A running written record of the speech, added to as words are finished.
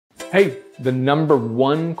Hey, the number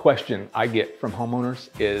one question I get from homeowners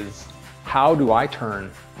is, how do I turn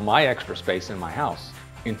my extra space in my house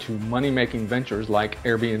into money-making ventures like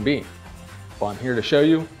Airbnb? Well, I'm here to show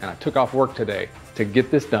you, and I took off work today to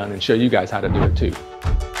get this done and show you guys how to do it too.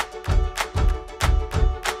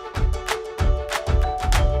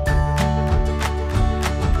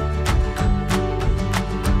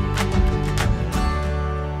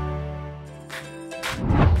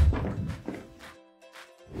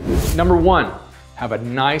 Number one, have a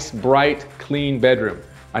nice, bright, clean bedroom.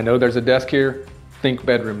 I know there's a desk here. Think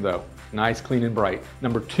bedroom though. Nice, clean, and bright.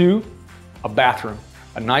 Number two, a bathroom.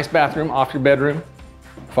 A nice bathroom off your bedroom.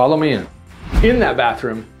 Follow me in. In that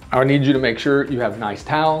bathroom, I need you to make sure you have nice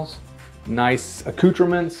towels, nice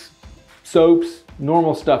accoutrements, soaps,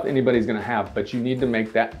 normal stuff anybody's gonna have, but you need to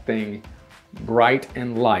make that thing bright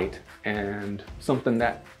and light and something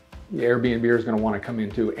that the Airbnb is gonna wanna come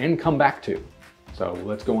into and come back to. So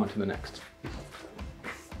let's go on to the next.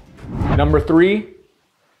 Number three,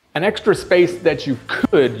 an extra space that you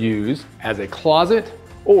could use as a closet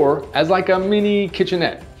or as like a mini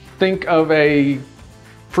kitchenette. Think of a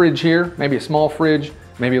fridge here, maybe a small fridge,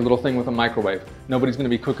 maybe a little thing with a microwave. Nobody's gonna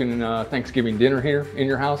be cooking Thanksgiving dinner here in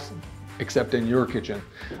your house, except in your kitchen.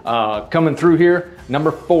 Coming through here,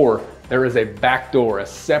 number four, there is a back door, a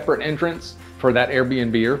separate entrance for that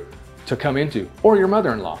Airbnb-er to come into, or your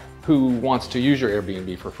mother-in-law who wants to use your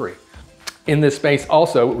Airbnb for free. In this space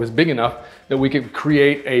also, it was big enough that we could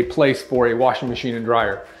create a place for a washing machine and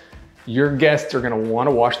dryer. Your guests are gonna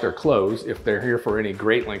wanna wash their clothes if they're here for any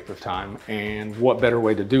great length of time, and what better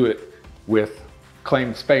way to do it with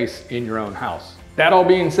claimed space in your own house. That all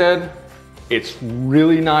being said, it's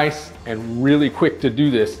really nice and really quick to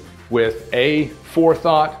do this with A,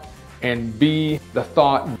 forethought, and B, the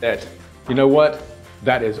thought that, you know what,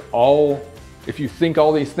 that is all. If you think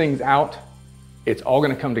all these things out, it's all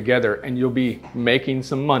gonna come together and you'll be making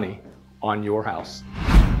some money on your house.